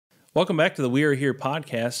Welcome back to the We Are Here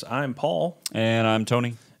podcast. I'm Paul. And I'm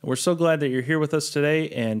Tony. We're so glad that you're here with us today.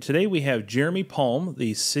 And today we have Jeremy Palm,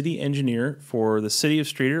 the city engineer for the city of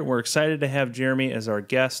Streator. We're excited to have Jeremy as our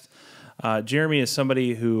guest. Jeremy is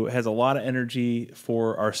somebody who has a lot of energy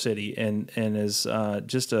for our city and is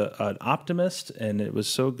just an optimist. And it was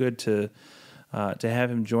so good to have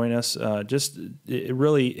him join us.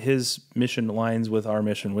 Really, his mission aligns with our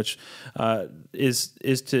mission, which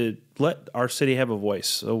is to let our city have a voice.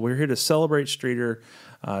 So we're here to celebrate Streator,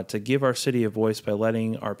 to give our city a voice by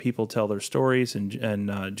letting our people tell their stories.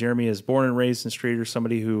 And Jeremy is born and raised in Streator,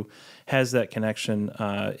 somebody who has that connection.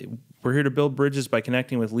 We're here to build bridges by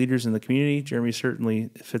connecting with leaders in the community. Jeremy certainly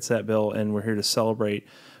fits that bill, and we're here to celebrate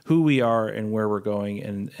who we are and where we're going.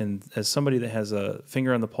 And as somebody that has a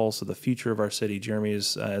finger on the pulse of the future of our city, Jeremy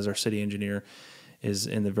is, as our city engineer, is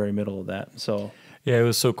in the very middle of that. So yeah, it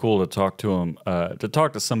was so cool to talk to him, to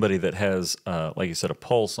talk to somebody that has, like you said, a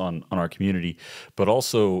pulse on our community, but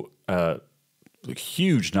also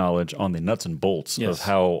huge knowledge on the nuts and bolts of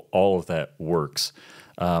how all of that works.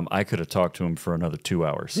 I could have talked to him for another 2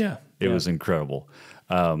 hours. It was incredible.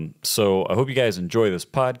 So I hope you guys enjoy this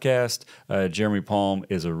podcast. Jeremy Palm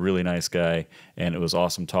is a really nice guy, and it was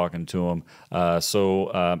awesome talking to him.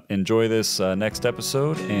 So enjoy this next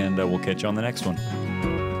episode, and we'll catch you on the next one.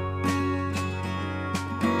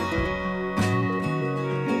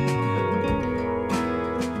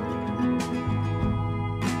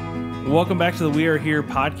 Welcome back to the We Are Here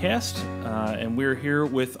podcast, and we're here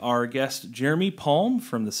with our guest, Jeremy Palm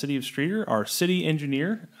from the city of Streator, our city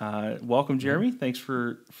engineer. Welcome, Jeremy. Thanks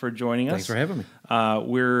for joining us. Thanks for having me.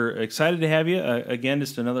 We're excited to have you. Again,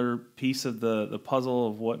 just another piece of the puzzle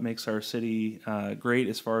of what makes our city great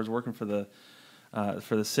as far as working for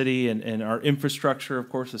the city, and our infrastructure, of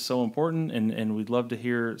course, is so important, and we'd love to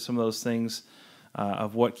hear some of those things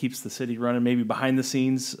of what keeps the city running, maybe behind the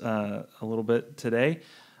scenes a little bit today.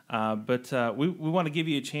 But we want to give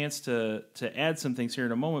you a chance to add some things here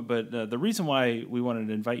in a moment. But the reason why we wanted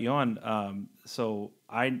to invite you on, so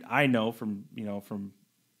I know from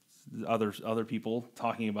other people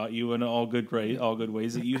talking about you in all good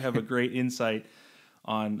ways that you have a great insight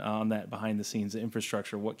on that behind the scenes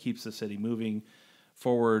infrastructure, what keeps the city moving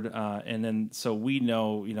forward, and then so we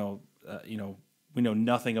know we know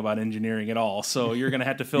nothing about engineering at all, so you're going to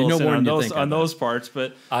have to fill us in on those parts.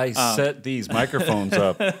 But I set these microphones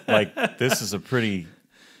up like this is a pretty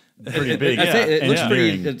big. It looks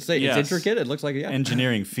pretty. It's intricate. It looks like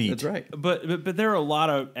engineering feat. That's right. But there are a lot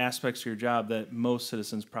of aspects to your job that most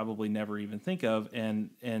citizens probably never even think of,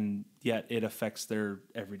 and yet it affects their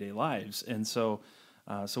everyday lives. And so.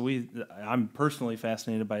 I'm personally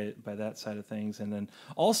fascinated by that side of things, and then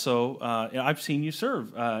also I've seen you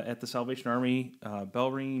serve at the Salvation Army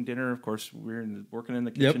bell ringing dinner. Of course, we're working in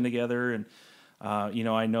the kitchen together, and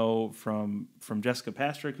I know from Jessica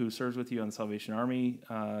Pastrick, who serves with you on the Salvation Army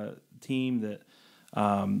team,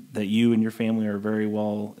 that you and your family are very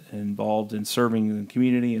well involved in serving the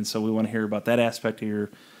community, and so we want to hear about that aspect of your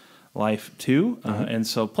life too, and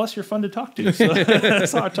so plus you're fun to talk to. So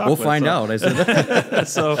that's how I talk. We'll find out. I said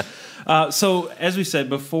so as we said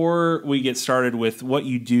before we get started with what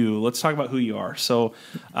you do, let's talk about who you are. So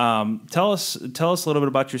tell us a little bit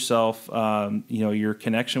about yourself. Your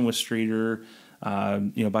connection with Streator.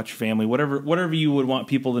 About your family, whatever you would want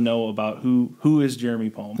people to know about who is Jeremy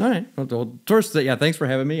Palm. All right. Well, first, thanks for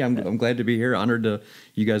having me. I'm glad to be here. Honored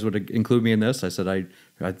you guys would include me in this. I said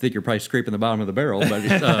I think you're probably scraping the bottom of the barrel,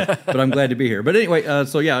 but I'm glad to be here. But anyway,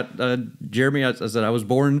 Jeremy, I said I was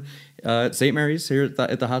born at St. Mary's here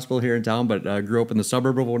at the hospital here in town, but grew up in the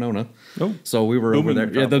suburb of Winona. Oh, so we were over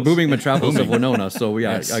there, the booming metropolis of Winona. So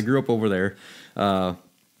I grew up over there.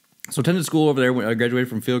 So attended school over there. I graduated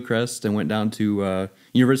from Fieldcrest and went down to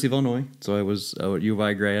University of Illinois. So I was a U of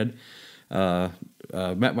I grad.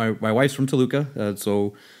 Met my wife's from Toluca.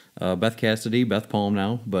 Beth Cassidy, Beth Palm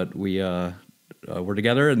now. But we were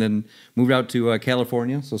together and then moved out to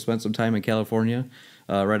California. So spent some time in California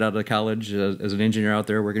right out of college as an engineer out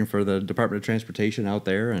there working for the Department of Transportation out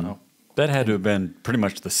there. And that had to have been pretty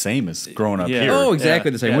much the same as growing up here. Oh,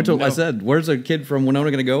 exactly the same. I said, where's a kid from Winona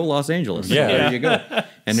going to go? Los Angeles. Yeah. There you go.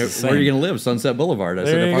 And where are you going to live? Sunset Boulevard. I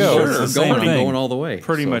said, if I'm going all the way.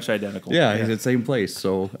 Pretty much identical. Yeah, it's the same place.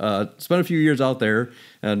 So spent a few years out there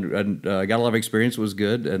and got a lot of experience. It was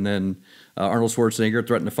good. And then Arnold Schwarzenegger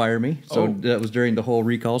threatened to fire me. So that was during the whole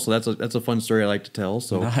recall. So that's a fun story I like to tell.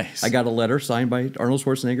 So nice. I got a letter signed by Arnold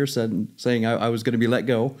Schwarzenegger saying I was going to be let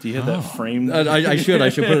go. Do you have that framed? I should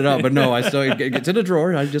put it out. But no, I still it's in a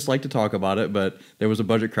drawer. I just like to talk about it. But there was a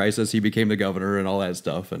budget crisis. He became the governor and all that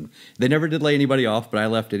stuff. And they never did lay anybody off. But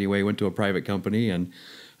I left anyway, went to a private company and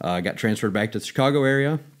got transferred back to the Chicago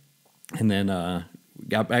area. and then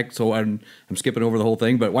got back. So I'm skipping over the whole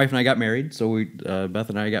thing, but wife and I got married. So Beth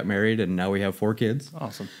and I got married, and now we have 4 kids.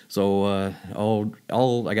 Awesome. So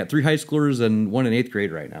I got 3 high schoolers and 1 in 8th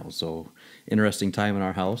grade right now. So interesting time in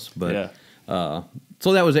our house. But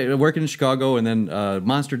so that was it. Working in Chicago, and then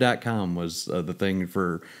Monster.com was the thing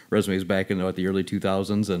for resumes back in the early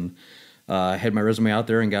 2000s, and I had my resume out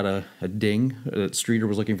there and got a ding that Streator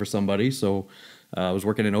was looking for somebody. So I was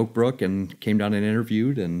working in Oak Brook and came down and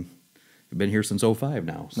interviewed, and I've been here since '05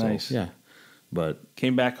 now. So, nice. Yeah. But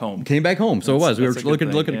came back home. So it was. We were looking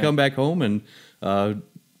to come back home, and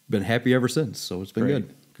been happy ever since. So it's been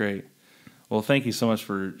good. Great. Well, thank you so much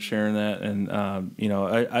for sharing that. And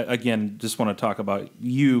I again just want to talk about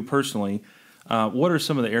you personally. What are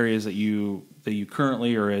some of the areas that you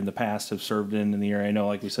currently or in the past have served in the area? I know,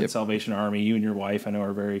 like we said, Salvation Army. You and your wife, I know,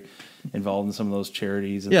 are very involved in some of those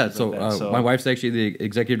charities. And My wife's actually the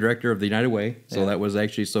executive director of the United Way. So that was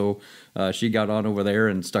actually she got on over there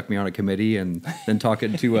and stuck me on a committee, and then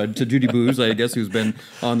talking to Judy Booz, I guess, who's been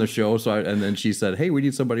on the show. And then she said, "Hey, we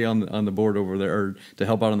need somebody on the board over there, or to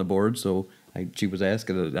help out on the board." So she was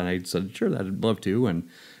asking, and I said, "Sure, I'd love to." And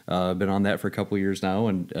been on that for a couple of years now,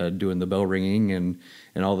 and doing the bell ringing and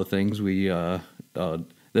all the things. We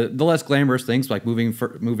the less glamorous things like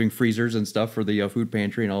moving freezers and stuff for the food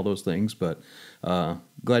pantry and all those things. But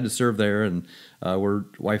glad to serve there, and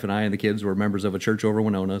wife and I and the kids were members of a church over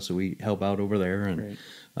Winona, so we help out over there. And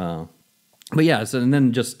but yeah, so, and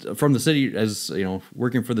then just from the city, as you know,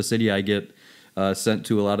 working for the city, I get sent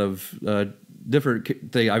to a lot of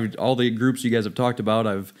different things. All the groups you guys have talked about,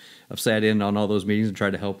 I've sat in on all those meetings and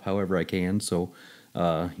tried to help however I can. So,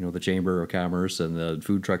 the Chamber of Commerce and the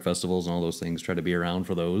food truck festivals and all those things, try to be around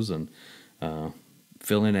for those and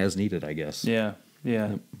fill in as needed, I guess. Yeah.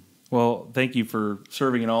 Yep. Well, thank you for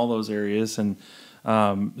serving in all those areas. And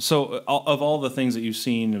so of all the things that you've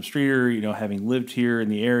seen of Streator, having lived here in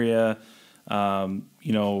the area,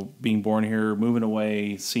 being born here, moving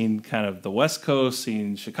away, seeing kind of the West Coast,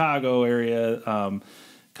 seeing Chicago area,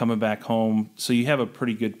 coming back home. So you have a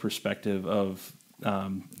pretty good perspective of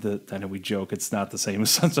I know we joke it's not the same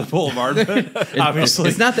as Sunset Boulevard, but obviously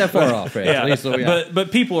it's not that far off, actually. Yeah. So, yeah.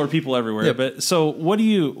 But people are people everywhere. Yep. But so what do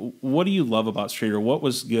you love about Streator? What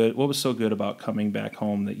was good? What was so good about coming back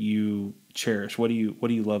home that you cherish? What do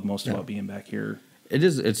you love most about being back here?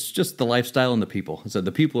 It's just the lifestyle and the people. So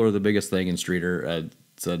the people are the biggest thing in Streator.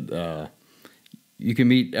 You can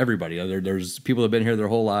meet everybody. There's people that have been here their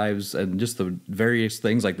whole lives, and just the various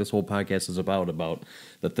things like this whole podcast is about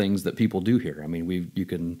the things that people do here. I mean, you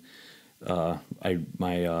can. I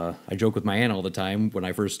joke with my aunt all the time when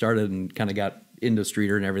I first started and kind of got into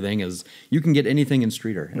Streator and everything, is you can get anything in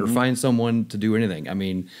Streator or find someone to do anything. I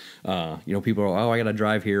mean, people are, I got to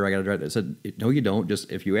drive here, I got to drive. I said, no, you don't.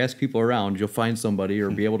 Just if you ask people around, you'll find somebody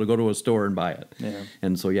or be able to go to a store and buy it. Yeah.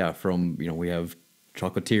 And so we have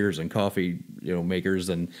chocolatiers and coffee makers,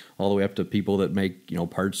 and all the way up to people that make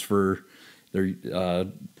parts for their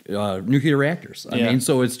nuclear reactors. I mean,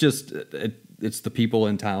 so it's just it's the people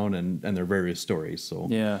in town and their various stories. So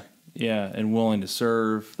and willing to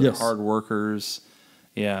serve, the hard workers.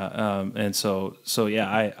 And so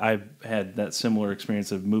I've had that similar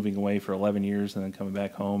experience of moving away for 11 years and then coming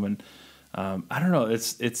back home, and I don't know,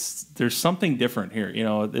 it's there's something different here.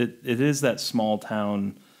 It is that small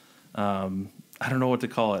town. I don't know what to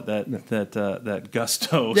call it. That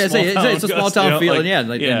gusto. Yeah, it's a small town feeling.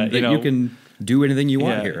 You can do anything you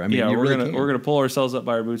want here. I mean, we're gonna pull ourselves up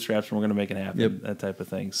by our bootstraps and we're gonna make it happen. Yep. That type of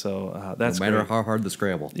thing. So that's no matter great. How hard the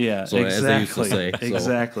scramble. Yeah, so, exactly. As they used to say.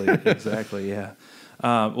 Exactly. Yeah.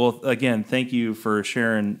 Well, again, thank you for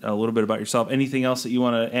sharing a little bit about yourself. Anything else that you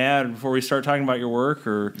want to add before we start talking about your work?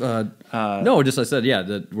 Or no, just I said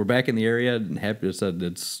that we're back in the area and happy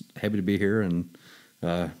to be here, and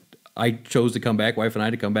I chose to come back, wife and I,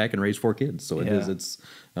 to come back and raise 4 kids. So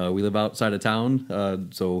we live outside of town.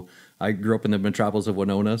 So I grew up in the metropolis of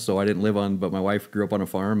Winona, so I didn't live but my wife grew up on a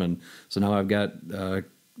farm, and so now I've got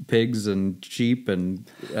pigs and sheep and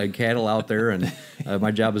cattle out there, and my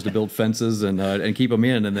job is to build fences and keep them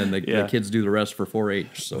in, and then the kids do the rest for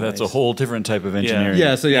 4-H. So that's a whole different type of engineering.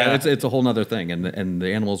 Yeah, so it's a whole nother thing, and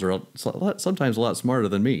the animals are sometimes a lot smarter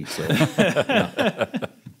than me. So.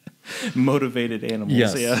 Motivated animals.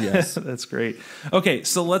 Yes. That's great. Okay,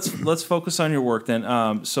 so let's focus on your work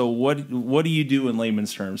then. So what do you do in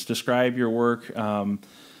layman's terms? Describe your work.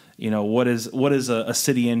 What is a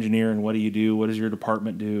city engineer, and what do you do? What does your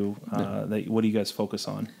department do? What do you guys focus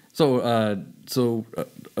on? So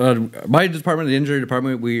my department, the engineering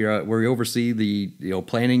department, we oversee the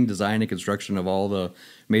planning, design, and construction of all the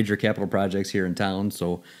major capital projects here in town.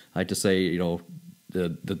 So I like to say,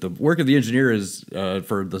 that the work of the engineer is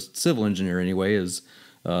for the civil engineer anyway is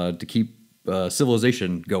to keep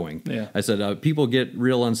civilization going. Yeah. I said people get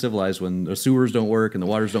real uncivilized when the sewers don't work and the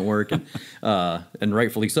waters don't work, and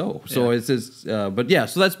rightfully so. So but yeah,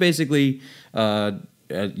 so that's basically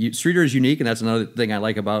Streator is unique, and that's another thing I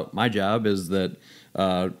like about my job is that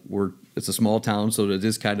it's a small town, so it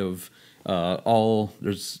is kind of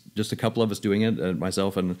there's just a couple of us doing it,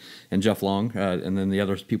 myself and Jeff Long, and then the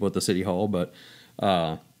other people at the city hall, but.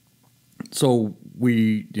 So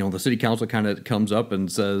the city council kind of comes up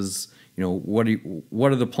and says, what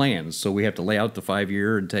are the plans? So we have to lay out the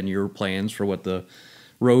 5-year and 10-year plans for what the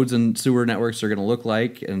roads and sewer networks are going to look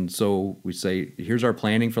like. And so we say, here's our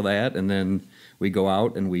planning for that. And then we go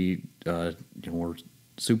out and we're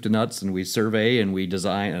soup to nuts and we survey and we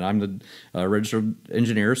design. And I'm the registered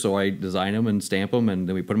engineer, so I design them and stamp them, and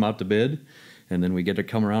then we put them out to bid. And then we get to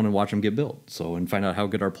come around and watch them get built, and find out how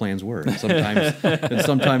good our plans were. And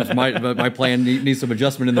sometimes my plan needs some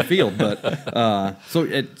adjustment in the field. But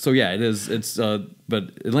it is. It's but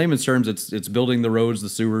in layman's terms, it's building the roads, the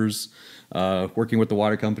sewers, working with the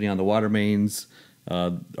water company on the water mains.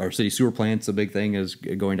 Our city sewer plant's a big thing is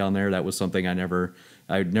going down there. That was something I'd never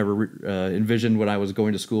envisioned when I was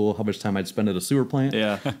going to school, how much time I'd spend at a sewer plant.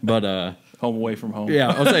 Yeah, but. Home away from home. Yeah,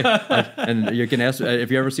 I'll say, and you can ask if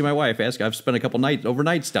you ever see my wife. Ask. I've spent a couple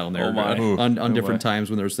overnights down there on different times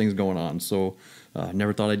when there's things going on. So,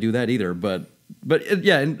 never thought I'd do that either. But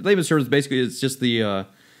in layman's terms, basically, it's just the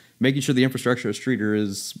making sure the infrastructure of Streator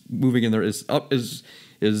is moving in there, is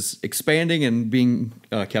expanding and being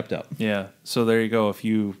kept up. Yeah. So there you go. If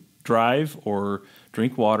you drive or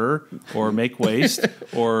drink water or make waste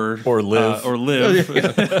or live. So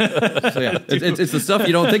yeah, it's the stuff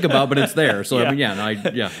you don't think about, but it's there. So I mean, I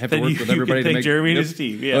have to work with everybody to make Jeremy and his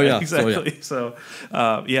team. Yeah, exactly. So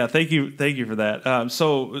thank you for that.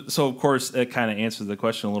 So of course that kind of answers the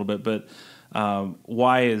question a little bit, but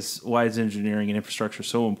why is engineering and infrastructure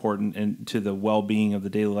so important and to the well-being of the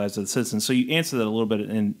daily lives of the citizens? So you answered that a little bit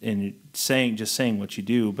in saying what you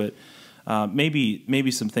do, but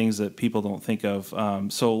maybe some things that people don't think of.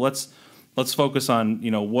 So let's focus on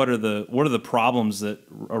what are the problems that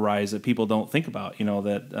arise that people don't think about.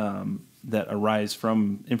 That arise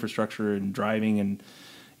from infrastructure and driving,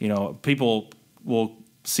 and people will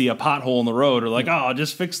see a pothole in the road or like, oh,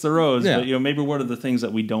 just fix the roads. Yeah. But maybe what are the things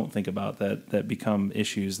that we don't think about that become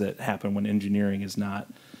issues that happen when engineering is not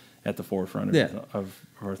at the forefront of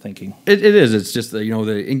our thinking. It is. It's just the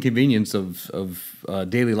inconvenience of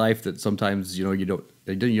daily life that sometimes you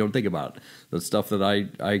don't think about. The stuff that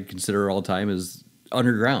I consider all the time is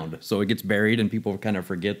underground, so it gets buried and people kind of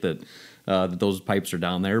forget that those pipes are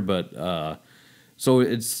down there. But so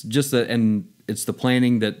it's just that, and it's the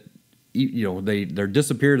planning that. They're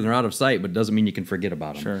disappeared and they're out of sight, but it doesn't mean you can forget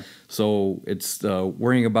about them. Sure. So it's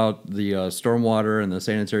worrying about the stormwater and the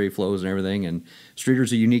sanitary flows and everything. And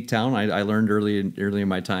Streator's a unique town. I learned early in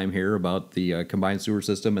my time here about the combined sewer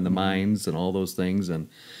system and the mines and all those things. And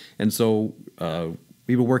so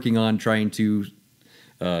we've been working on trying to.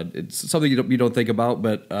 It's something you don't think about,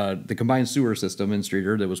 but the combined sewer system in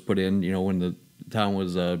Streator that was put in, when the town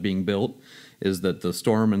was being built, is that the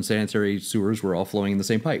storm and sanitary sewers were all flowing in the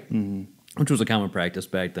same pipe, which was a common practice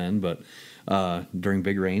back then. But during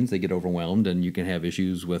big rains, they get overwhelmed, and you can have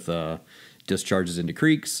issues with discharges into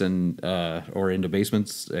creeks and or into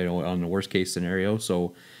basements, on the worst case scenario. So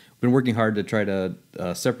we've been working hard to try to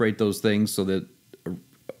separate those things so that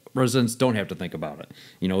residents don't have to think about it.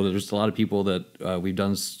 There's a lot of people that we've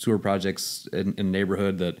done sewer projects in the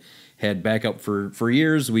neighborhood that had backup for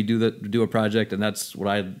years. We do a project, and that's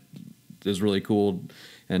what is really cool.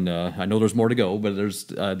 And I know there's more to go, but there's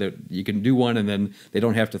you can do one, and then they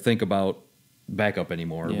don't have to think about backup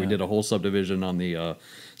anymore. Yeah. We did a whole subdivision on the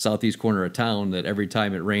southeast corner of town that every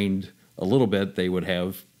time it rained a little bit, they would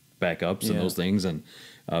have backups and those things. And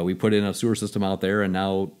we put in a sewer system out there, and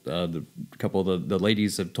now a couple of the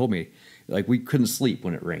ladies have told me, like, we couldn't sleep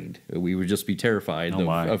when it rained. We would just be terrified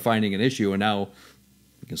of finding an issue, and now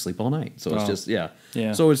we can sleep all night. So it's just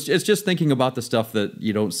So it's just thinking about the stuff that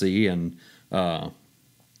you don't see, and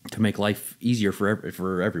to make life easier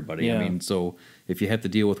for everybody. Yeah. I mean, so if you have to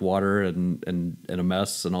deal with water and a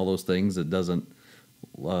mess and all those things, it doesn't.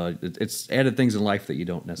 It's added things in life that you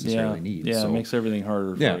don't necessarily need. Yeah, so. It makes everything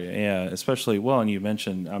harder for you. Yeah, especially and you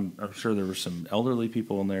mentioned, I'm sure there were some elderly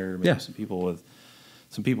people in there, maybe some people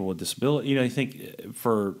with disability. I think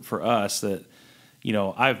for us that.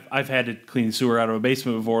 I've had to clean the sewer out of a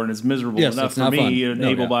basement before, and it's miserable enough for me, an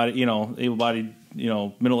able-bodied,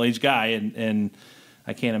 middle-aged guy, and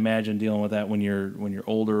I can't imagine dealing with that when you're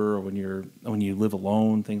older or when you live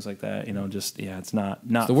alone, things like that. Just it's not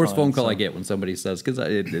it's the worst fun, phone call I get when somebody says, because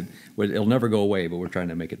it'll never go away, but we're trying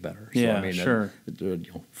to make it better. So, Yeah, I mean, sure.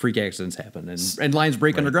 Freak accidents happen, and lines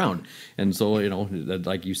break underground, and so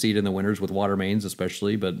like you see it in the winters with water mains,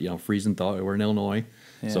 especially. But freeze and thaw. We're in Illinois,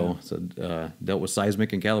 so dealt with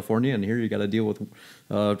seismic in California, and here you got to deal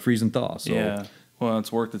with freeze and thaw. So. Yeah. Well,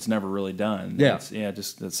 it's work that's never really done. Yeah.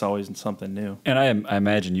 It's always something new. And I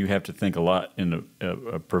imagine you have to think a lot in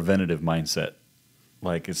a preventative mindset.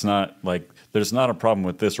 Like, it's not like there's not a problem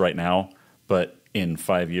with this right now, but in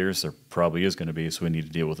 5 years there probably is going to be, so we need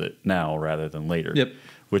to deal with it now rather than later. Yep.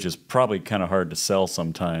 Which is probably kind of hard to sell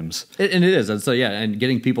sometimes. And it is. And so, and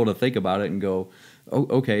getting people to think about it and go, oh,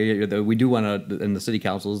 okay, we do want to, in the city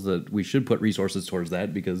councils, that we should put resources towards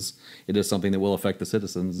that, because it is something that will affect the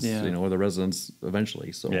citizens, or the residents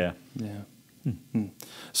eventually. So yeah. Mm-hmm.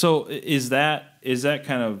 So is that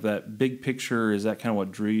kind of that big picture? Is that kind of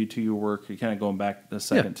what drew you to your work? You're kind of going back a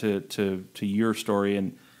second to your story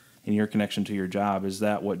and your connection to your job. Is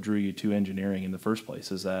that what drew you to engineering in the first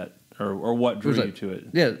place? Is that or what drew you to it?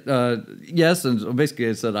 Yeah, yes. And so basically,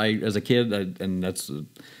 I said as a kid, and that's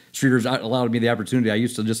Streator's allowed me the opportunity. I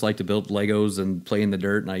used to just like to build Legos and play in the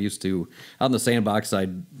dirt, and I used to out in the sandbox.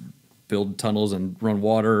 I'd build tunnels and run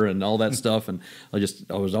water and all that stuff, and I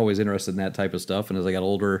was always interested in that type of stuff. And as I got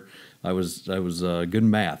older, I was good in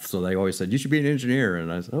math, so they always said you should be an engineer,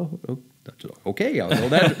 and I said, oh okay, I'll go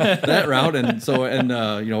that route. And so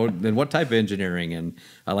then what type of engineering? And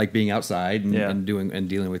I like being outside and doing and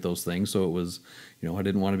dealing with those things. So it was, I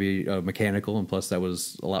didn't want to be mechanical, and plus that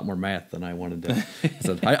was a lot more math than I wanted to.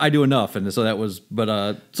 So I do enough, and so that was. But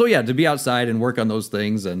to be outside and work on those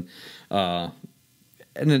things, and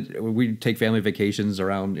then we'd take family vacations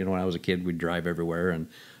around. When I was a kid, we'd drive everywhere, and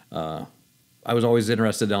I was always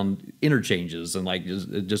interested on interchanges, and like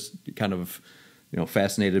just kind of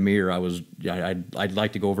fascinated me, or I'd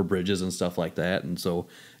like to go over bridges and stuff like that, and so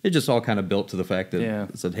it just all kind of built to the fact that I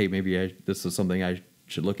said, hey, maybe this is something I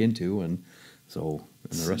should look into, and the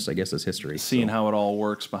rest, I guess, is history. Seeing how it all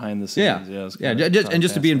works behind the scenes,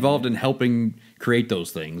 just to be involved in helping create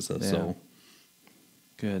those things. So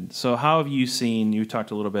good. So how have you seen? You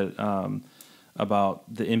talked a little bit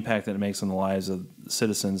about the impact that it makes on the lives of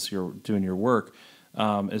citizens. You're doing your work.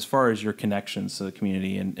 As far as your connections to the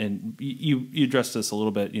community, and you addressed this a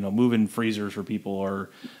little bit, moving freezers for people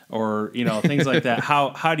or things like that.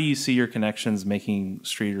 How do you see your connections making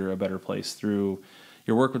Streator a better place through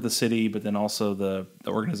your work with the city, but then also the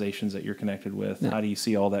organizations that you're connected with? How do you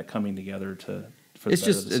see all that coming together for the better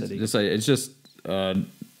of the city? It's just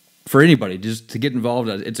for anybody just to get involved.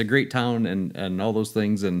 It's a great town and all those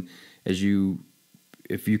things, and if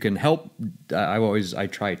you can help, I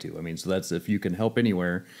try to. I mean, so that's if you can help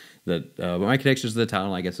anywhere. But my connections to the town,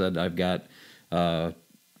 like I said, I've got my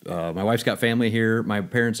wife's got family here. My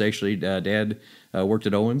parents actually, Dad worked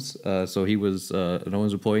at Owens, so he was an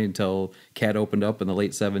Owens employee until CAT opened up in the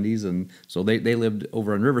late '70s, and so they lived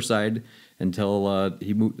over on Riverside until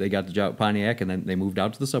he moved. They got the job at Pontiac, and then they moved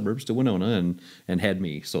out to the suburbs to Winona and had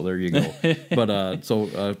me. So there you go. But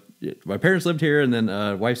my parents lived here, and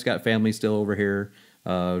then wife's got family still over here.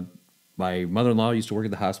 My mother-in-law used to work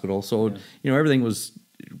at the hospital, so everything was.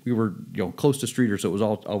 We were close to Streator, so it was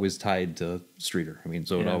always tied to Streator. I mean,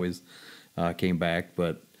 so it always came back.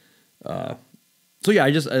 But I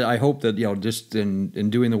hope that just in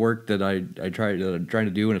doing the work that I'm trying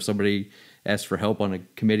to do, and if somebody asks for help on a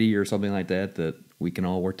committee or something like that, that we can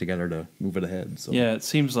all work together to move it ahead. So yeah, it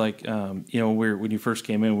seems like when you first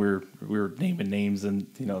came in, we were naming names and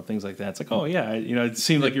things like that. It's like, oh yeah, it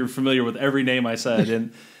seemed like you're familiar with every name I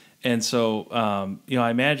said, and so I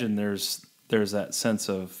imagine there's that sense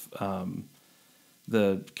of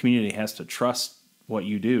the community has to trust what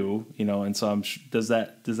you do, and so does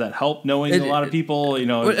that help knowing a lot of people,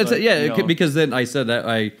 because then I said that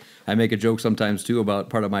I make a joke sometimes too about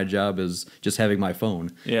part of my job is just having my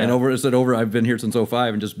phone. Yeah. And I've been here since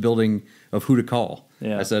 '05 and just building of who to call.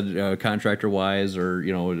 Yeah. I said contractor wise, or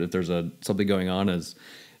if there's something going on, is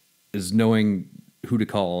knowing who to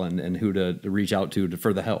call and who to reach out to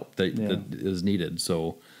for the help that is needed.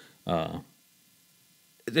 So I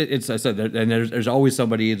said that, and there's always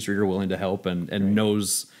somebody in Streator willing to help and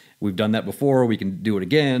knows we've done that before, we can do it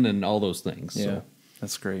again, and all those things. Yeah. So.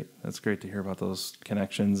 That's great. That's great to hear about those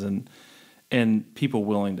connections and people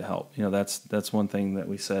willing to help. That's one thing that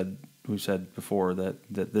we said before, that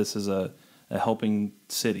this is a helping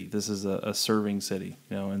city. This is a serving city.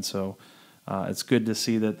 And so it's good to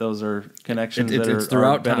see that those are connections that are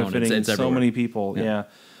throughout benefiting it's so many people.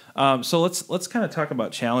 So let's kind of talk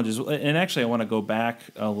about challenges. And actually, I want to go back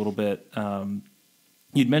a little bit.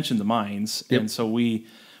 you'd mentioned the mines, Yep. and so we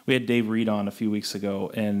had Dave Reed on a few weeks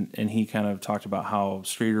ago, and he kind of talked about how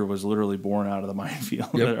Streator was literally born out of the minefield,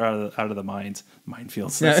 Yep. or out of the mines,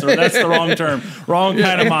 minefields. That's the wrong term, wrong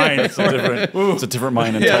kind of mine. It's a different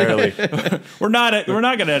mine entirely. We're not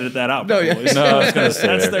going to edit that out. No, yeah. Probably. No, it's gonna stay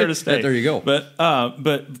that's there. there to stay. There you go.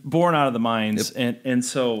 But born out of the mines, and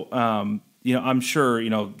so I'm sure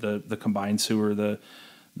the combined sewer,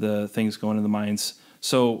 the things going in the mines.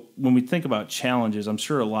 So when we think about challenges, I'm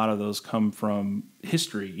sure a lot of those come from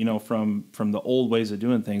history, from the old ways of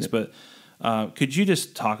doing things. But could you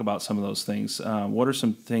just talk about some of those things? What are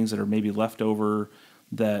some things that are maybe left over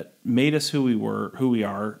that made us who we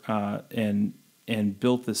are, and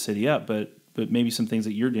built the city up? But maybe some things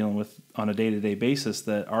that you're dealing with on a day-to-day basis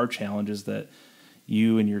that are challenges that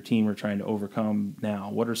you and your team are trying to overcome now.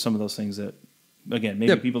 What are some of those things that, again,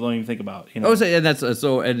 maybe people don't even think about? I would say, and that's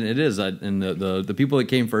so, and it is, and the people that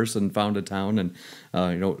came first and founded town, and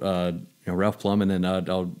Ralph Plum, and then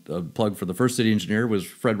I'll plug for the first city engineer was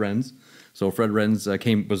Fred Renz. So Fred Renz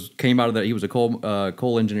came out of that. He was a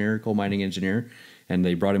coal engineer, coal mining engineer, and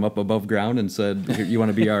they brought him up above ground and said, "You want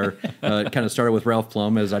to be our?" Kind of started with Ralph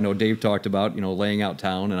Plum, as I know Dave talked about, laying out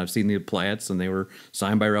town, and I've seen the plats, and they were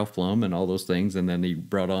signed by Ralph Plum and all those things, and then he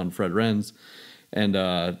brought on Fred Renz,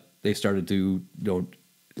 and they started to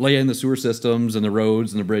lay in the sewer systems and the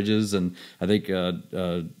roads and the bridges, and I think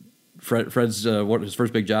Fred's his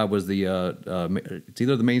first big job was it's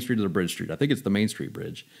either the Main Street or the Bridge Street. I think it's the Main Street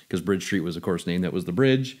Bridge, because Bridge Street was, of course, named that was the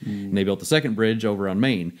bridge, and they built the second bridge over on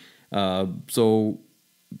Main. But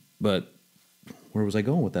where was I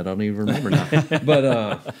going with that? I don't even remember now.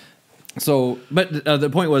 But the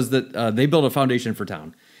point was that they built a foundation for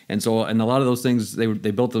town. And a lot of those things,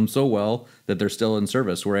 they built them so well that they're still in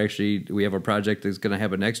service. We have a project that's going to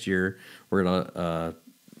happen next year. We're going to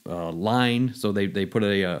line, so they put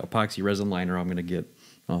a epoxy resin liner. I'm going to get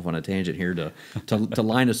off on a tangent here to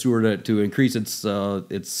line a sewer to increase its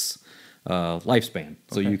lifespan.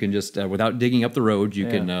 So you can just, without digging up the road, you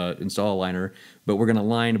can install a liner. But we're going to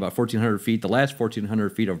line about 1,400 feet, the last 1,400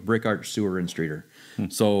 feet of brick arch sewer in Streator.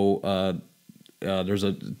 So there's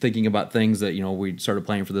thinking about things that we started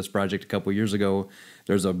planning for this project a couple of years ago.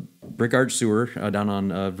 There's a brick arch sewer down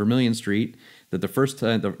on Vermilion Street that the first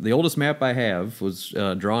time, the oldest map I have was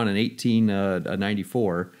drawn in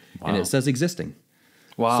 1894, and it says existing.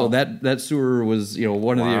 Wow! So that sewer was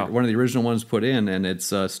one of the original ones put in, and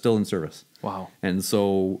it's still in service. Wow! And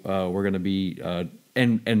so we're going to be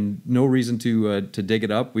and no reason to dig it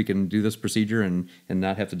up. We can do this procedure and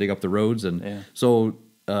not have to dig up the roads, and so.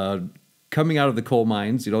 Coming out of the coal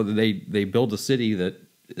mines, they built a city that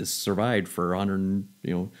has survived for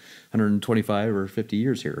 125 or 50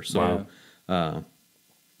 years here. So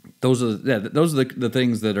those are the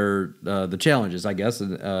things that are the challenges, I guess.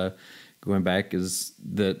 Going back is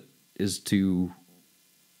to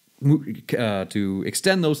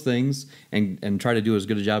extend those things and try to do as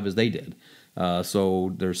good a job as they did.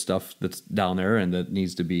 So there's stuff that's down there and that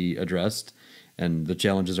needs to be addressed. And the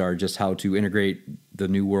challenges are just how to integrate the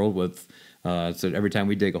new world with. So every time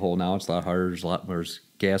we dig a hole now, it's a lot harder. There's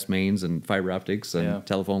gas mains and fiber optics and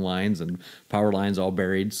telephone lines and power lines all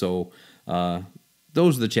buried. So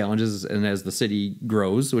those are the challenges. And as the city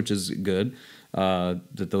grows, which is good, that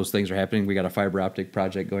those things are happening. We got a fiber optic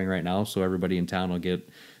project going right now, so everybody in town will get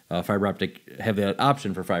have the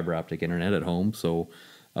option for fiber optic internet at home. So.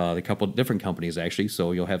 A couple of different companies actually,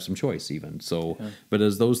 so you'll have some choice even. So, but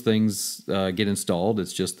as those things get installed,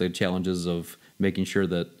 it's just the challenges of making sure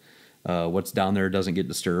that what's down there doesn't get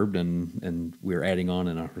disturbed, and we're adding on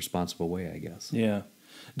in a responsible way, I guess. Yeah.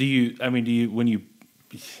 I don't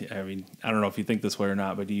know if you think this way or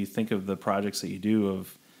not, but do you think of the projects that you do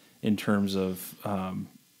in terms of,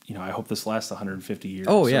 I hope this lasts 150 years?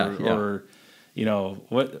 Oh yeah. Or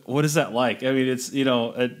what is that like? I mean, it's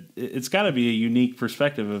it's got to be a unique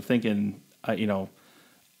perspective of thinking.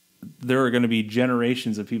 There are going to be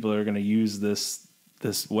generations of people that are going to use this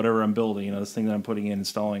whatever I'm building, this thing that I'm putting in,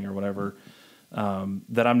 installing, or whatever,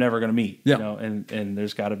 that I'm never going to meet. Yeah. And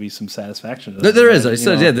there's got to be some satisfaction. To that, there is.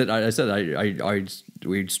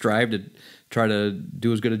 We strive to try to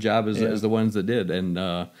do as good a job as the ones that did,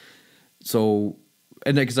 and so.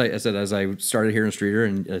 And because I said, as I started here in Streator,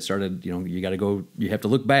 and I started, you have to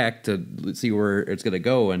look back to see where it's going to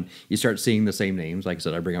go, and you start seeing the same names. Like I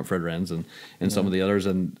said, I bring up Fred Renz and some of the others,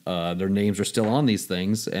 and their names are still on these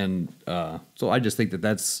things, and so I just think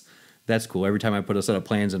that's cool. Every time I put a set of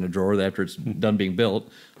plans in a drawer, after it's done being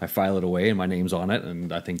built, I file it away, and my name's on it,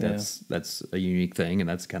 and I think that's a unique thing, and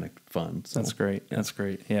that's kind of fun. So, that's great. Yeah. That's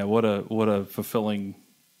great. Yeah, what a fulfilling,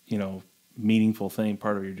 meaningful thing,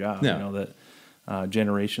 part of your job. Yeah.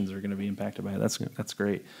 generations are going to be impacted by it. That's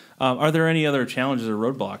great. Are there any other challenges or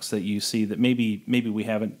roadblocks that you see that maybe we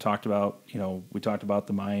haven't talked about? We talked about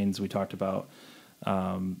the mines, we talked about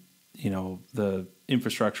the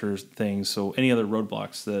infrastructure things. So any other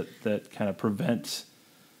roadblocks that kind of prevent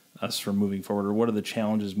us from moving forward, or what are the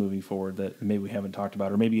challenges moving forward that maybe we haven't talked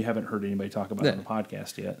about, or maybe you haven't heard anybody talk about on the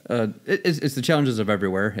podcast yet? It's the challenges of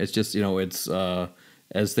everywhere. It's just, it's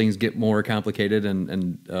as things get more complicated,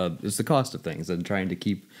 and it's the cost of things, and trying to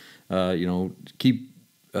keep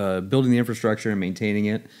building the infrastructure and maintaining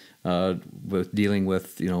it, with dealing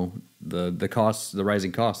with the costs, the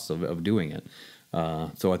rising costs of doing it.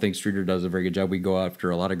 So I think Streator does a very good job. We go after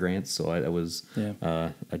a lot of grants, so I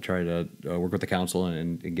try to work with the council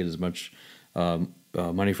and get as much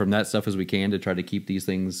money from that stuff as we can to try to keep these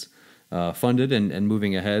things funded and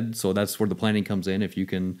moving ahead. So that's where the planning comes in. If you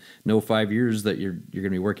can know 5 years that you're going to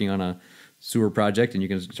be working on a sewer project, and you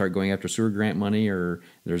can start going after sewer grant money, or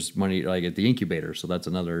there's money like at the incubator. So that's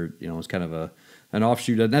another, it's kind of an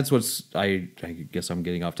offshoot. And that's I guess I'm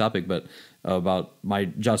getting off topic, but about my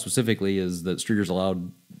job specifically is that Streator's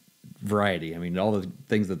allowed variety. I mean, all the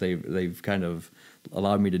things that they've kind of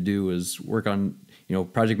allowed me to do is work on,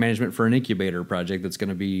 project management for an incubator project that's going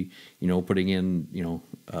to be, putting in,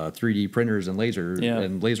 3D printers and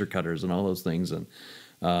laser cutters and all those things. And,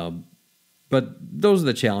 but those are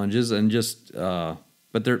the challenges, and just,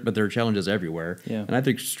 but there are challenges everywhere. Yeah. And I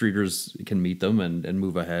think Streator's can meet them and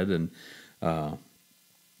move ahead. And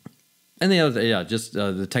the other, just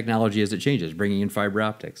the technology as it changes, bringing in fiber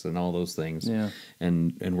optics and all those things,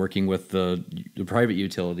 and working with the private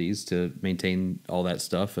utilities to maintain all that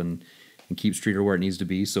stuff and keep Streator where it needs to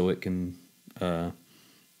be, so it can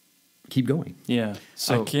keep going. Yeah,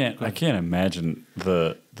 so I can't imagine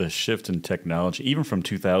the shift in technology, even from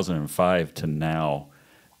 2005 to now.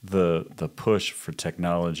 The push for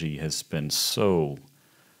technology has been so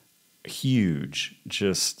huge,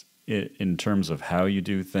 just in terms of how you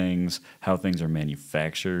do things, how things are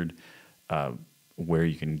manufactured, where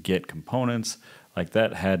you can get components. Like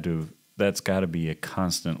that's got to be a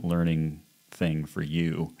constant learning thing for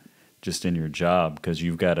you, just in your job, because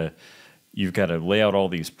you've got to lay out all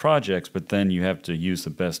these projects, but then you have to use the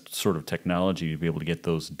best sort of technology to be able to get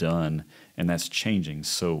those done, and that's changing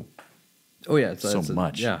so. Oh yeah, so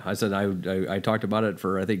much. Yeah, I said I talked about it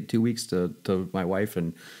for I think 2 weeks to my wife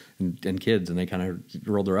and kids, and they kind of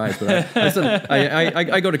rolled their eyes. But I said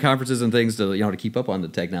I go to conferences and things to keep up on the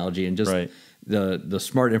technology, and just the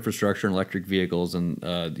smart infrastructure and electric vehicles, and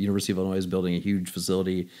the University of Illinois is building a huge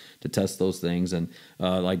facility to test those things, and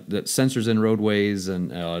like the sensors in roadways,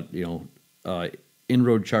 and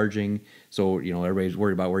in-road charging. So everybody's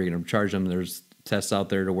worried about where you're going to charge them. There's tests out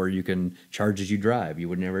there to where you can charge as you drive. You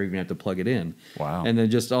would never even have to plug it in. Wow. And then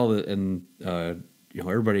just all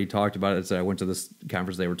everybody talked about it. So I went to this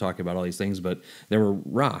conference, they were talking about all these things, but there were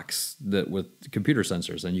rocks with computer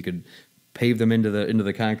sensors, and you could pave them into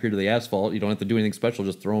the concrete or the asphalt. You don't have to do anything special,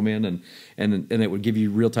 just throw them in, and it would give you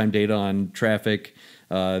real-time data on traffic.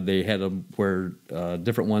 They had them where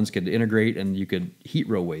different ones could integrate, and you could heat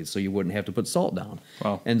roadways, so you wouldn't have to put salt down.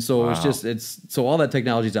 Wow. And so so all that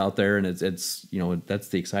technology's out there, and it's that's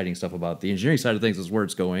the exciting stuff about the engineering side of things, is where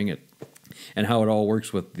it's going, and how it all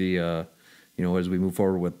works with the as we move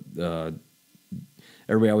forward with.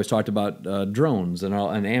 Everybody always talked about drones and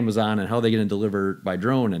Amazon and how they get deliver by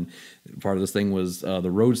drone, and part of this thing was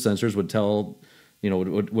the road sensors would tell,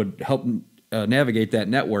 would help navigate that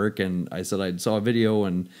network. And I said I saw a video,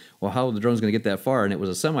 and how the drone's going to get that far, and it was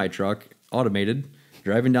a semi truck, automated,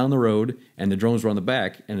 driving down the road, and the drones were on the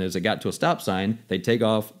back. And as it got to a stop sign, they'd take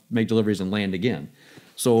off, make deliveries, and land again.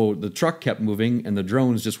 So the truck kept moving, and the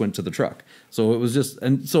drones just went to the truck. So it was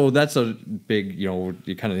and so that's a big,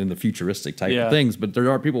 kind of in the futuristic type of things. But there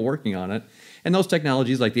are people working on it, and those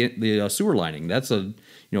technologies like the sewer lining. That's a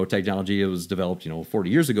technology that was developed 40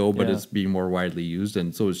 years ago, but it's being more widely used.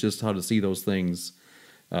 And so it's just how to see those things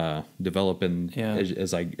develop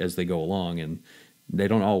as they go along, and they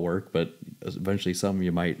don't all work, but eventually some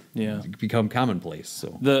you might become commonplace.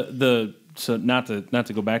 So So not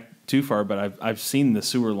to go back too far, but I've seen the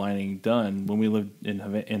sewer lining done when we lived in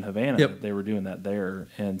Havana. Yep. They were doing that there,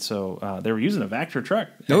 and so they were using a Vector truck.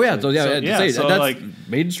 Actually. Oh yeah, so that's like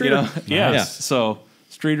made in Streator. So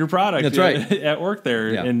Streator product. That's right. At work there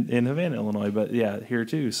in Havana, Illinois, but here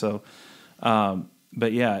too. So,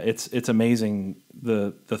 but it's amazing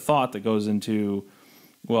the thought that goes into.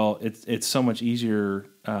 Well, it's so much easier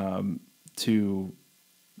to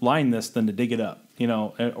line this than to dig it up,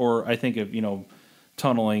 or I think of,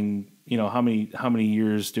 tunneling how many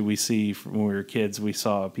years did we see from when we were kids? We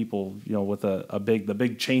saw people, with the big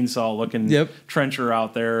chainsaw looking trencher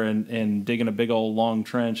out there and digging a big old long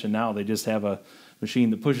trench, and now they just have a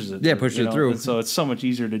machine that pushes it. Yeah, pushes it through. And so it's so much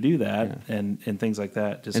easier to do that and things like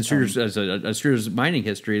that. Just Streator's mining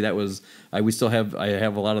history, that was I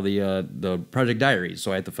have a lot of the project diaries,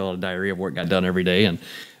 so I had to fill out a diary of what got done every day, and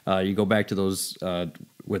you go back to those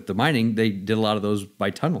with the mining, they did a lot of those by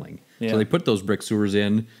tunneling. So they put those brick sewers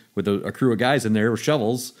in with a crew of guys in there with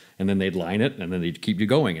shovels, and then they'd line it, and then they'd keep you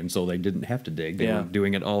going, and so they didn't have to dig. They were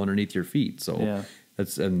doing it all underneath your feet. So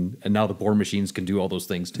that's and now the bore machines can do all those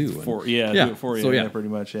things too. Do it for you. So, pretty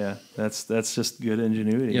much. Yeah, that's just good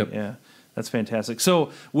ingenuity. Yep. Yeah, that's fantastic.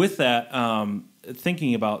 So with that,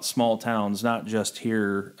 thinking about small towns, not just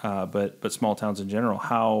here, but small towns in general,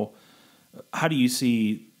 how do you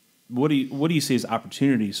see what do you see as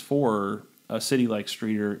opportunities for a city like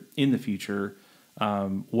Streator in the future?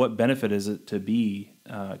 What benefit is it to be?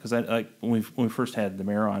 Because when we first had the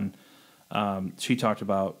mayor on, she talked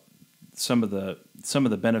about some of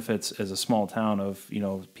the benefits as a small town of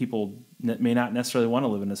people may not necessarily want to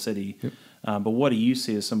live in a city, but what do you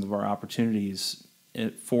see as some of our opportunities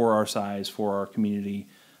for our size, for our community,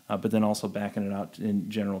 but then also backing it out in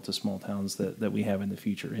general to small towns that we have in the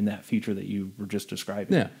future, in that future that you were just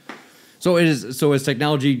describing? Yeah. So as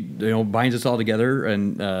technology binds us all together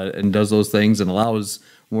and does those things and allows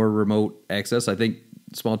more remote access, I think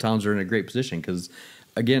small towns are in a great position because,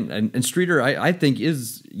 again, and Streator I think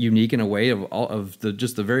is unique in a way of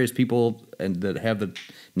the various people and that have the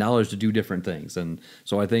knowledge to do different things, and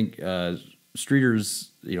so I think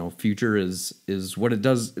Streator's future is what it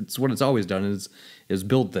does. It's what it's always done is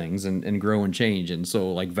build things and grow and change, and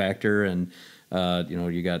so like Vector and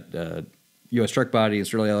you got. U.S. Truck Body and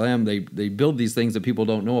Sterling LM, they build these things that people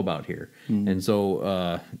don't know about here, and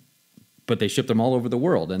so, but they ship them all over the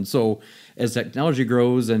world. And so, as technology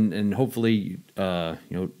grows, and hopefully,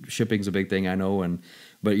 shipping's a big thing, I know.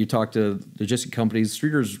 But you talk to logistic companies,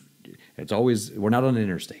 Streator's, we're not on an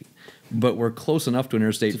interstate, but we're close enough to an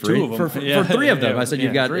interstate for three of them. I said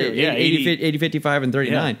you've got 80, 55, and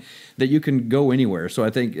 39 that you can go anywhere. So I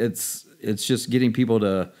think it's just getting people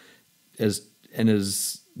to as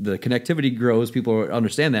the connectivity grows, people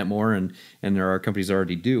understand that more, and there are companies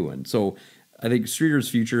already do. And so I think Streator's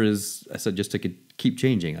future is, I said, just to keep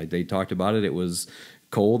changing. Like they talked about it. It was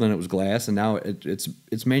coal, then it was glass, and now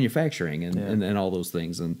it's manufacturing and all those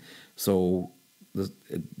things. And so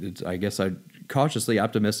I guess I'm cautiously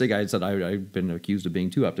optimistic. I said I've been accused of being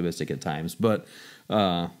too optimistic at times, but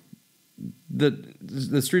the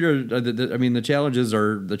Streator, the challenges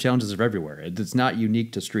are everywhere. It's not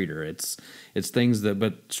unique to Streator. It's things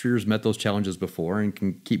but Streator's met those challenges before and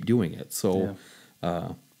can keep doing it. So,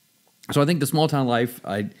 so I think the small town life,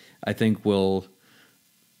 I think you'll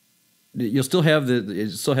still have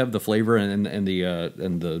the flavor and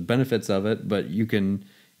the benefits of it, but you can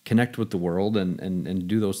connect with the world and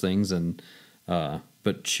do those things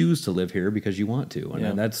but choose to live here because you want to,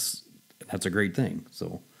 and that's a great thing.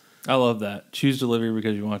 So. I love that. Choose to live here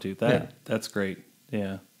because you want to. That's great.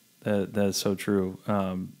 Yeah, that is so true.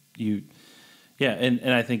 And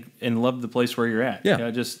I think love the place where you're at.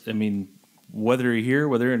 Yeah. Whether you're here,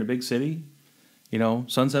 whether you're in a big city,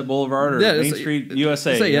 Sunset Boulevard or Main Street,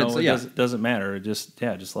 USA, it doesn't matter.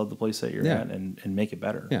 Just love the place that you're at and make it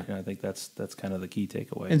better. Yeah. I think that's kind of the key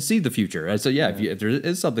takeaway. And see the future. If there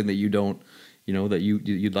is something that you don't, that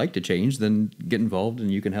you'd like to change, then get involved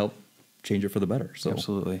and you can help change it for the better. So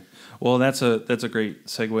absolutely. Well, that's a great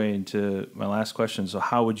segue into my last question. So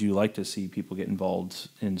how would you like to see people get involved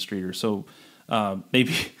in Streator? So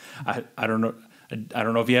maybe I don't know. I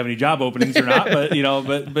don't know if you have any job openings or not,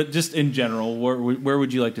 but just in general, where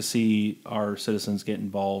would you like to see our citizens get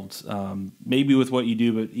involved? Maybe with what you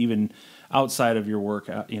do, but even outside of your work,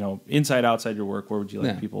 inside, outside your work, where would you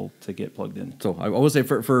like people to get plugged in? So I will say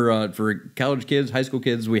for college kids, high school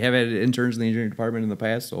kids, we have had interns in the engineering department in the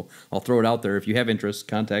past. So I'll throw it out there. If you have interest,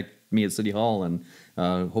 contact me at City Hall, and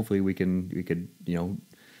hopefully we could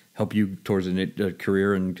help you towards a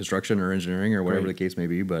career in construction or engineering or whatever the case may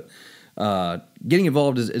be. But getting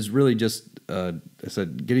involved is really just I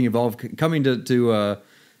said getting involved, coming to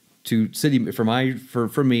city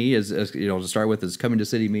for me is to start with is coming to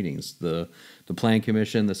city meetings, the plan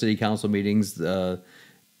commission, the city council meetings,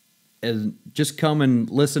 and just come and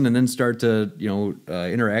listen and then start to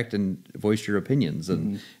interact and voice your opinions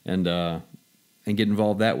and get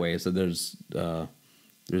involved that way. So there's a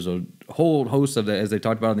whole host of as they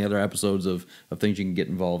talked about in the other episodes of things you can get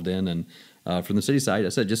involved in. And from the city side, I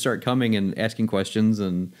said just start coming and asking questions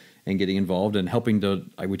and getting involved and helping to.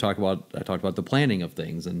 I talked about the planning of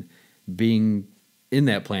things and being in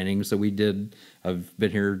that planning. So I've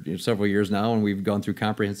been here several years now, and we've gone through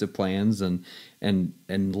comprehensive plans and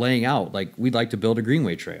laying out, like, we'd like to build a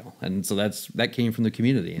greenway trail. And so that came from the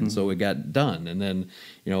community. And so it got done. And then,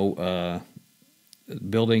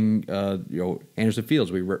 building, Anderson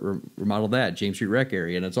Fields, we remodeled that, James Street Rec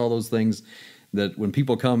area. And it's all those things that when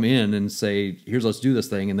people come in and say, here's, let's do this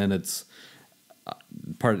thing. And then it's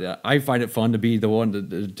part of that. I find it fun to be the one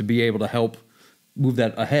to be able to help move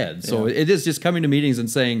that ahead. So it is just coming to meetings and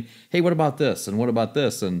saying, hey, what about this? And what about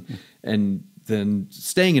this? And then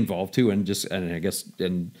staying involved too, and I guess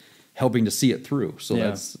helping to see it through. So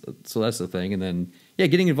that's the thing. And then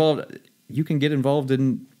getting involved. You can get involved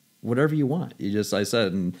in whatever you want. I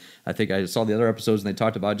said, and I think I saw the other episodes, and they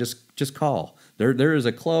talked about just call. There is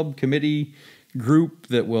a club, committee, group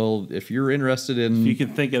that will, if you're interested in, if you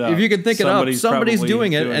can think it up, somebody's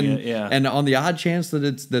doing it, and on the odd chance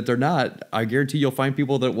that they're not, I guarantee you'll find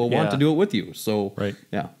people that will want to do it with you. So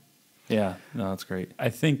no, that's great. I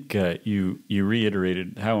think you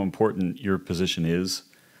reiterated how important your position is,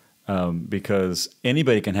 because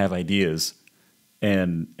anybody can have ideas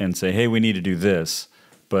and say, hey, we need to do this,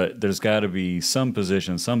 but there's got to be some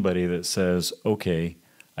position, somebody that says, okay,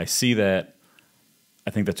 I see that,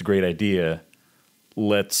 I think that's a great idea.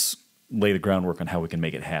 Let's lay the groundwork on how we can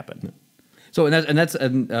make it happen. So that's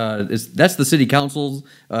the city council's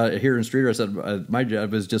here in Streator. I said my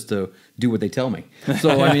job is just to do what they tell me.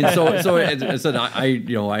 So I mean, so I said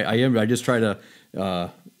I just try to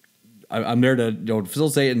I'm there to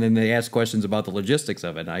facilitate, and then they ask questions about the logistics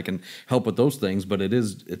of it. And I can help with those things, but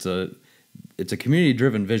it's a community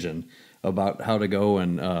driven vision about how to go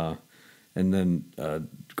and then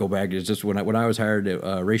go back. It's just when I was hired,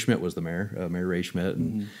 Ray Schmidt was the mayor, Mayor Ray Schmidt,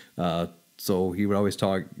 and so he would always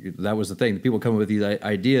talk. That was the thing. People come up with these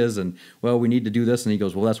ideas, and we need to do this, and he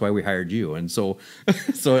goes, well, that's why we hired you. And so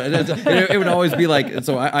it would always be like.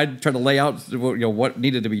 So I'd try to lay out what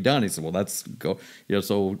needed to be done. He said, well, let's go.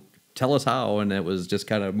 So tell us how, and it was just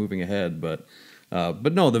kind of moving ahead. But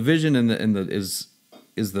no, the vision is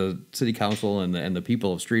the city council and the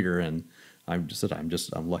people of Streator, and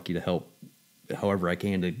I'm lucky to help however I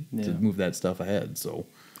can to move that stuff ahead. So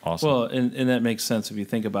awesome. Well, and that makes sense if you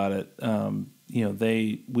think about it.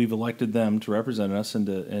 We've elected them to represent us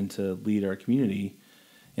and to lead our community,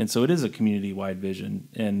 and so it is a community wide vision.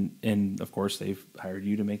 And of course they've hired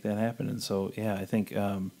you to make that happen. And so I think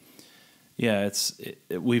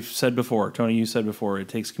we've said before, Tony, you said before, it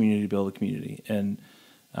takes community to build a community. And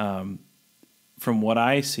from what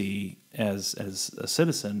I see as a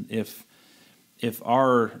citizen, if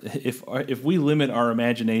we limit our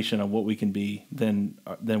imagination on what we can be, then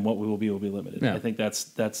what we will be limited. Yeah. I think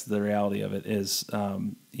that's the reality of it. Is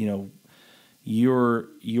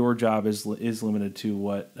your job is limited to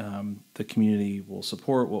what the community will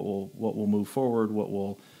support, what will move forward, what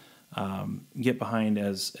will get behind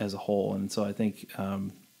as a whole. And so I think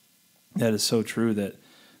that is so true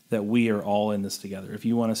that we are all in this together. If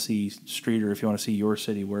you want to see Streator, if you want to see your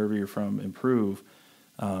city, wherever you're from, improve.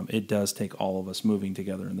 It does take all of us moving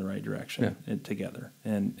together in the right direction together.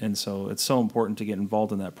 And so it's so important to get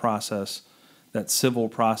involved in that process, that civil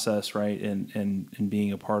process, right? And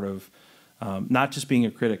being a part of, not just being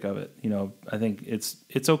a critic of it. I think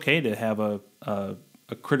it's okay to have a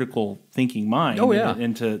critical thinking mind. Oh, yeah.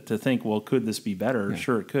 And to think, well, could this be better? Yeah.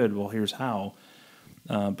 Sure, it could. Well, here's how.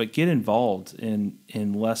 But get involved in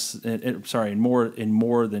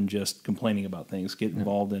more than just complaining about things. Get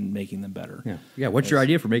involved in making them better. Yeah. What's your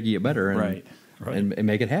idea for making it better? Right. And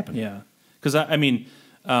make it happen. Yeah. Because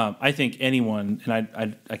I think anyone,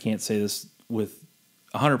 and I can't say this with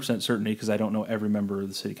 100% certainty because I don't know every member of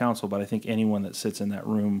the city council, but I think anyone that sits in that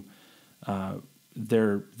room,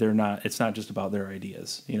 they're not. It's not just about their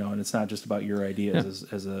ideas, and it's not just about your ideas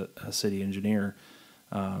as a city engineer,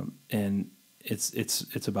 and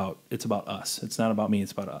it's about us. It's not about me.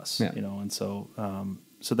 It's about us. Yeah. And so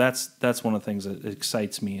that's one of the things that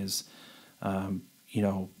excites me is,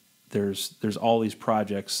 there's all these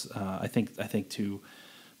projects. I think to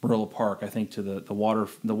Marilla Park. I think to the water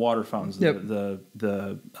fountains,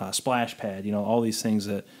 the splash pad. All these things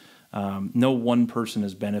that no one person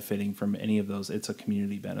is benefiting from any of those. It's a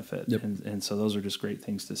community benefit, and so those are just great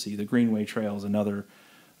things to see. The Greenway Trail is another.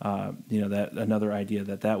 Another idea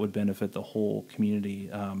that would benefit the whole community,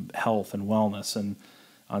 health and wellness, and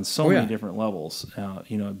on so many different levels.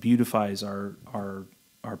 It beautifies our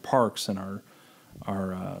parks and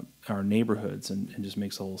our neighborhoods, and just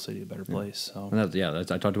makes the whole city a better place. So I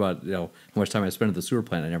talked about how much time I spent at the sewer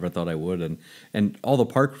plant. I never thought I would, and all the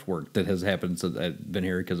park work that has happened since I've been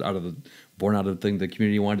here, because born out of the thing the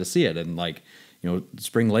community wanted to see it, and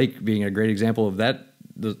Spring Lake being a great example of that.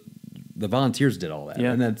 the volunteers did all that,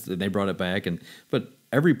 and they brought it back. But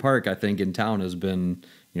every park I think in town has been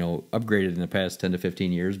upgraded in the past 10 to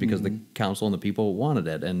 15 years because the council and the people wanted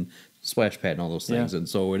it, and splash pad and all those things. And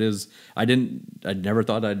so it is. I never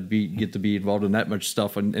thought I'd get to be involved in that much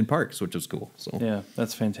stuff in parks, which is cool. So yeah,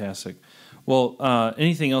 that's fantastic. Well,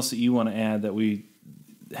 anything else that you want to add that we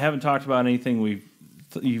haven't talked about? Anything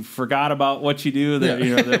you forgot about what you do that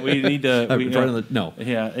that we need to? No.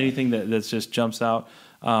 Yeah, anything that's just jumps out.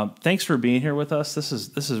 Thanks for being here with us. This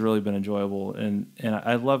has really been enjoyable, and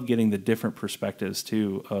I love getting the different perspectives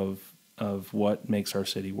too of what makes our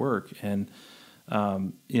city work. And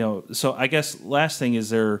so I guess last thing, is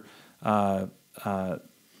there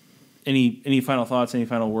any final thoughts, any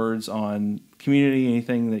final words on community,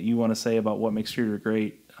 anything that you want to say about what makes Streator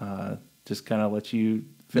great? Just kind of let you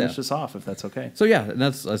finish this off, if that's okay. So yeah, and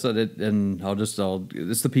I said it, and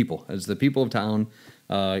it's the people. It's the people of town.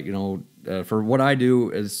 For what I do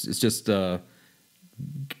it's just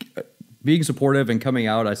being supportive and coming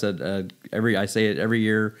out. I said I say it every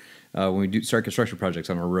year when we do start construction projects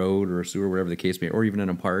on a road or a sewer, whatever the case may be, or even in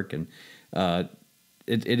a park, and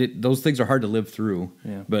those things are hard to live through.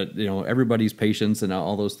 Yeah. But everybody's patience and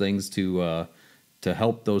all those things to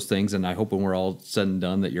help those things, and I hope when we're all said and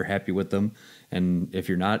done that you're happy with them. And if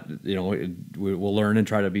you're not, we'll learn and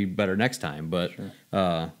try to be better next time. But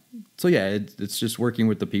sure. So yeah, it's just working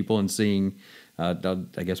with the people and seeing. I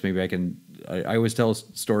guess maybe I always tell a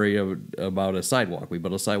story about a sidewalk. We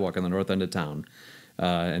built a sidewalk on the north end of town,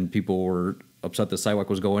 and people were upset the sidewalk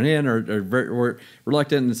was going in, or were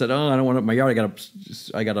reluctant and said, "Oh, I don't want it in my yard.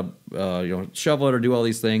 I got to shovel it or do all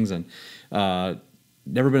these things." And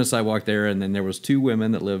never been a sidewalk there. And then there was two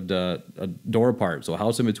women that lived a door apart, so a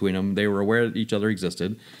house in between them. They were aware that each other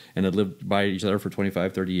existed and had lived by each other for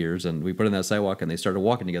 25, 30 years. And we put in that sidewalk, and they started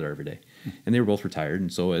walking together every day. And they were both retired.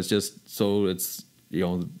 And so it's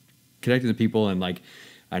connecting to people. And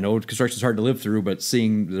I know construction is hard to live through, but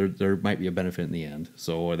seeing there might be a benefit in the end.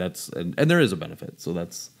 So and there is a benefit. So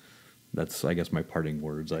that's I guess my parting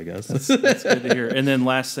words. I guess that's good to hear. And then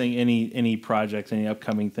last thing, any projects, any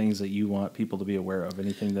upcoming things that you want people to be aware of?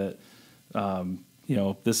 Anything that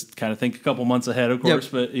this kind of think a couple months ahead, of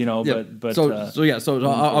course. Yep. But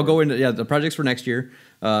I'll go into the projects for next year.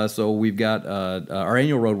 So we've got our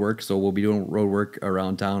annual road work. So we'll be doing road work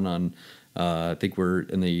around town on. I think we're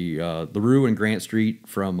in the Rue and Grant Street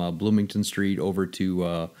from Bloomington Street over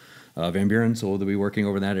to Van Buren. So we'll be working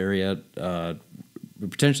over in that area. We're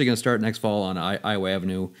potentially going to start next fall on Iowa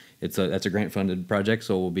Avenue. That's a grant funded project,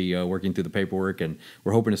 so we'll be working through the paperwork, and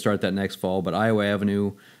we're hoping to start that next fall. But Iowa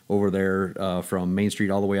Avenue over there from Main Street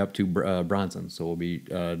all the way up to Bronson, so we'll be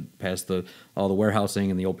past all the warehousing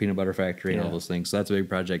and the old peanut butter factory and all those things. So that's a big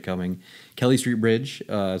project coming. Kelly Street Bridge.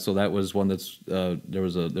 So that was one that's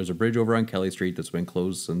there's a bridge over on Kelly Street that's been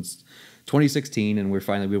closed since 2016, and we're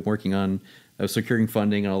finally been working on securing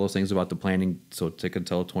funding and all those things about the planning. So it took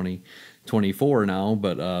until 2024 now,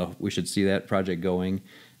 but we should see that project going.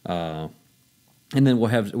 And then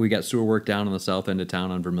we got sewer work down on the south end of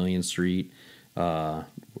town on Vermilion Street.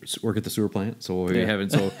 Work at the sewer plant, so we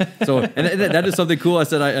haven't. And that is something cool. I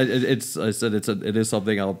said it is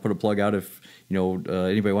something I'll put a plug out if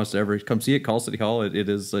anybody wants to ever come see it. Call City Hall. It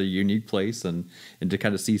is a unique place, and to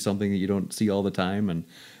kind of see something that you don't see all the time. And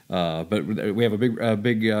but we have a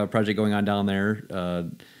big project going on down there.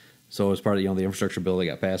 So as part of the infrastructure bill that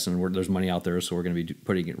got passed, and there's money out there, so we're going to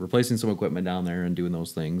be replacing some equipment down there and doing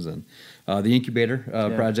those things. And the incubator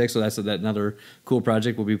project, so that's another cool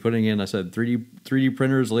project we'll be putting in. I said 3D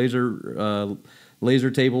printers,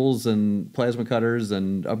 laser tables, and plasma cutters,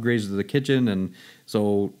 and upgrades to the kitchen, and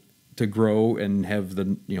so to grow and have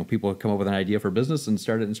the people come up with an idea for business and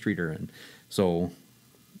start it in Streator. And so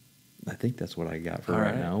I think that's what I got for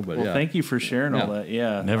right now. But thank you for sharing all that.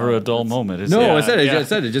 Yeah, never a dull moment. Is I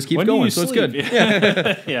said it just keeps going, so sleep? It's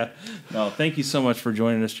good. Yeah. No, thank you so much for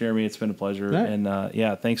joining us, Jeremy. It's been a pleasure. Right.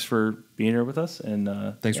 And thanks for being here with us.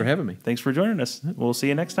 And thanks for having me. Thanks for joining us. We'll see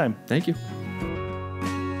you next time. Thank you.